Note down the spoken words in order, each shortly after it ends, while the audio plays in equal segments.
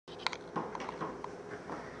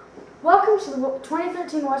Welcome to the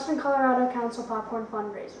 2013 Western Colorado Council Popcorn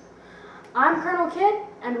Fundraiser. I'm Kernel Kid,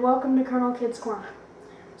 and welcome to Kernel Kid's Corner.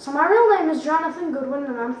 So my real name is Jonathan Goodwin,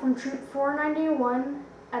 and I'm from Troop 491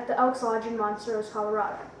 at the Elks Lodge in Monsteros,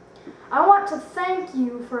 Colorado. I want to thank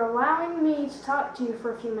you for allowing me to talk to you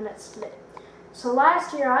for a few minutes today. So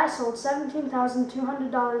last year I sold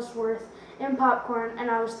 $17,200 worth in popcorn, and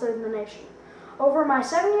I was third in the nation. Over my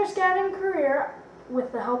 7-year scouting career,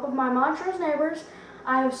 with the help of my Montrose neighbors,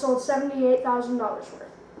 I have sold $78,000 worth.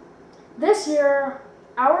 This year,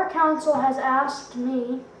 our council has asked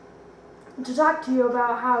me to talk to you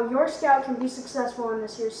about how your scout can be successful in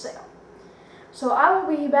this year's sale. So I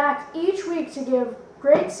will be back each week to give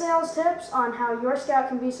great sales tips on how your scout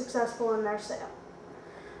can be successful in their sale.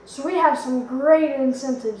 So we have some great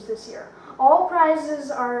incentives this year. All prizes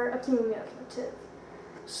are accumulative.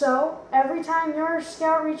 So every time your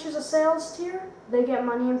scout reaches a sales tier, they get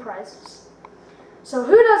money and prizes. So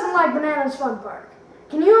who doesn't like Bananas Fun Park?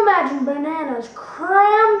 Can you imagine bananas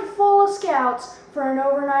crammed full of scouts for an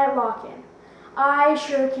overnight lock-in? I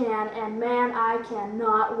sure can, and man, I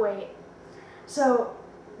cannot wait. So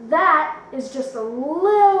that is just a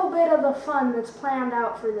little bit of the fun that's planned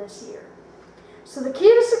out for this year. So the key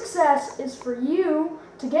to success is for you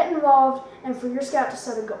to get involved and for your scout to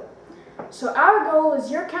set a goal. So our goal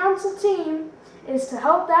as your council team is to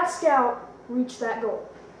help that scout reach that goal.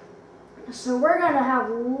 So we're going to have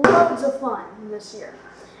loads of fun this year.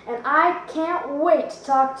 And I can't wait to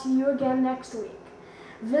talk to you again next week.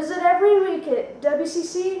 Visit every week at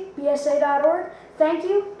wccbsa.org. Thank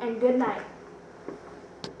you and good night.